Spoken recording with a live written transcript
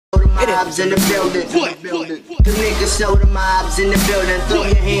The mobs in the building. The niggas show the mobs in the building. Throw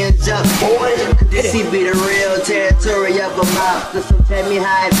your hands up, boy. This he be the real territory of a mob. So tell me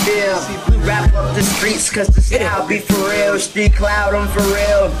how it feel. We wrap up the streets cause the style be for real. Street cloud, I'm for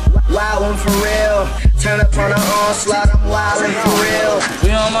real. Wild, I'm for real. Turn up on the onslaught, I'm wildin' for real.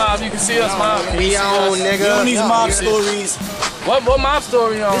 We on mob, you can see us mob. We on, nigga. You on these mob stories. What mob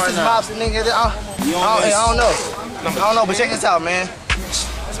story you on right now? This is mob, nigga. I don't know. I don't know, but check this out, man.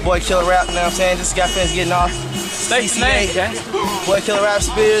 Boy KILLAHRAP, you know what I'm saying? Just got finished getting off. Stay snake, gang. Boy KILLAHRAP,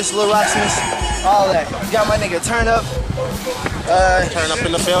 Spears, Lil Rocksmith, all that. Got my nigga Turn Up. Turn Up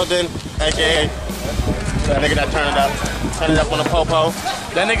in the building, aka that nigga that turned up. Turn it up on the popo.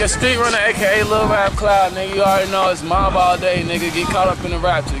 That nigga Street Runner, aka Lil RapCLOUD, nigga. You already know it's mob all day, nigga. Get caught up in the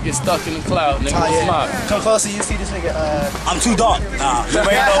rapture, get stuck in the cloud, nigga. It's mob. Come closer, you see this nigga. I'm too dark. Nah, you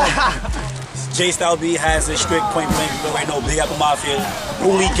already know. J-Style B has a strict point blank. You already know Big Apple Mafia.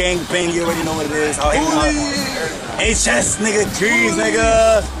 Hooli gang bang, you already know what it is. HS nigga, DREAMZ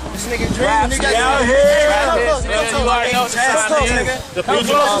nigga. This nigga DREAMZ, nigga. Out here. You already know The come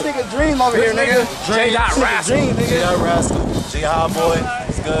close, this nigga Dream over here, nigga. J.Raskel. J Hot Boy.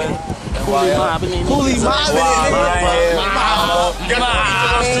 It's good. Hooli mobbing it, nigga.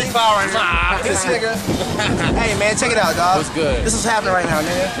 This nigga. Hey man, check it out, dog. What's good? This is happening right now,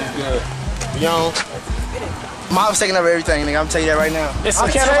 nigga. What's good? Yo, Mob's taking over everything, nigga. I'm telling you that right now. It's a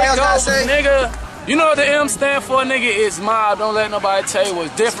I can't nobody else gotta say. nigga. You know what the M stand for, nigga? It's mob. Don't let nobody tell you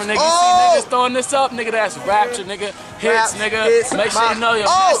what's different, nigga. You see niggas throwing this up, nigga, that's rapture, nigga. Hits, nigga. Make sure you know your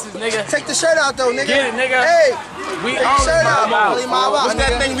message, nigga. Take the shirt out, though, nigga. Get it, nigga. Hey, We take the shirt out. mob. what's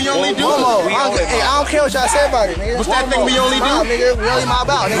that thing we only do? Hey, I don't care what y'all say about it, nigga. What's that thing we only do? Mob, nigga. We only mob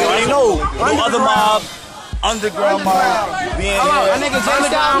out, nigga. You already know. No other mob. Underground mob. Being here. My nigga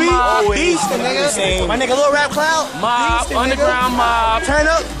J-Style B, beastin', nigga. My nigga Lil RapCLOUD, Mob, beastin', underground mob. Turn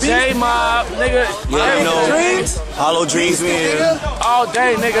Up, J mob, nigga. You already know. DREAMZ, Hollow Dreams, man. All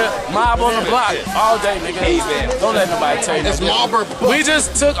day, nigga. Mob on the block. All day, nigga. Don't let nobody tell you. It's Marlboro. We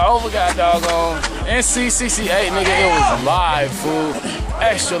just took over, god doggone. NCCC8, nigga. It was live, fool.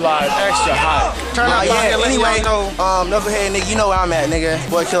 Extra live, extra hot. Turn up, yeah, anyway, know. Knucklehead, nigga, you know where I'm at, nigga.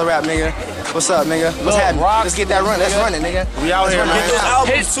 Boy KILLAHRAP, nigga. What's up, nigga? What's happening? Let's get that run. Let's run it, nigga. We out here, Get those man.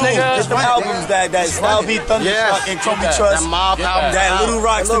 albums Hits, too. nigga. Get them albums that Style B, Thunderstruck, and Kobe Trust. That mob album. That Little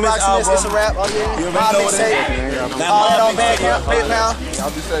Lil Rocksmith Rocksmith, it's a album. rap. Oh, yeah. You already Mob know what it mixtape. is. That All mob on Bandcamp, PayPal.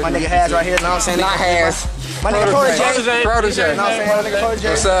 My nigga Has right here, know what I'm saying? Not Has. My nigga Protege. Protege. Know what I'm saying? My nigga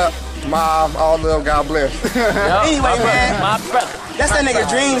Protege. What's up? Mob, all love, God bless. Anyway, man, My that's that nigga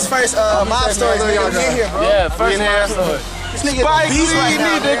DREAMZ first mob stories. Nigga, get here, bro. yeah, first mob story. This nigga is beast right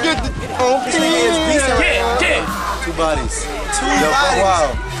now, man. This nigga is beast right now. Get. Two bodies. Two bodies.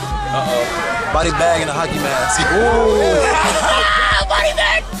 Wow. Body bag and a hockey mask. Body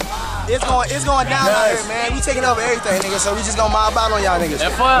bag. It's going down out here, man. We taking over everything, nigga. So we just gonna mob out on y'all niggas.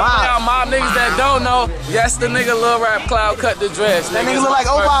 And for y'all mob niggas that don't know, yes, the nigga Lil RapCLOUD cut the dress. That nigga look like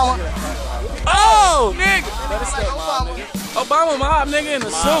Obama. Oh, nigga. Obama mob nigga in the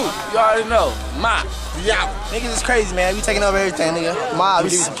suit. You already know. Mob. Yeah. Niggas is crazy, man. We taking over everything, nigga. Mob.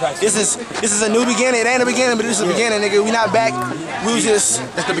 This is a new beginning. It ain't a beginning, but this is a beginning, nigga. We not back. We was just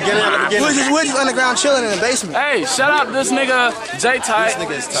It's the beginning of the beginning. we're just underground chilling in the basement. Hey, shout out this nigga J-Type.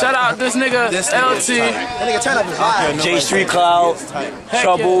 Shout out this nigga LT. That nigga Turn Up is live. J Street Cloud.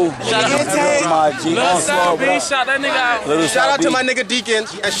 Trouble. Shout out My G. Lil Style B, shout that nigga out. Shout out to my nigga Deacon,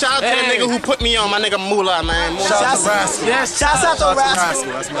 and shout out to the nigga who put me on, my nigga Moolah, man. Yes, Shouts out to Rascal.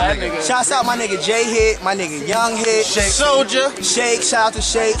 that nigga. Shouts out my nigga J Hit, my nigga Young Hit, Soldier. Shake. Shout out to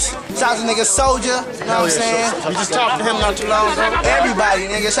Shakes. Shout out to nigga Soldier. You know what I'm saying? We just talked to him not too long ago. Everybody,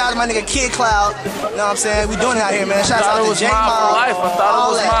 nigga. Shout out to my nigga Kid Cloud. You know what I'm saying? We doing it out here, man. Shout I thought out it to was J mob for Mob. life. I thought it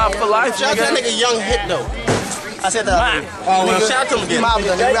was mob for life, Shout out to that nigga. nigga Young Hit, though. I said that. Oh, well, shout out to him We again. mob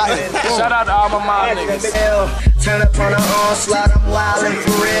done. We out here. Shout out to all my mob niggas. Turn up on the onslaught. I'm wildin'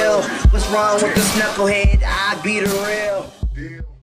 for real. What's wrong with this knucklehead? I be the real.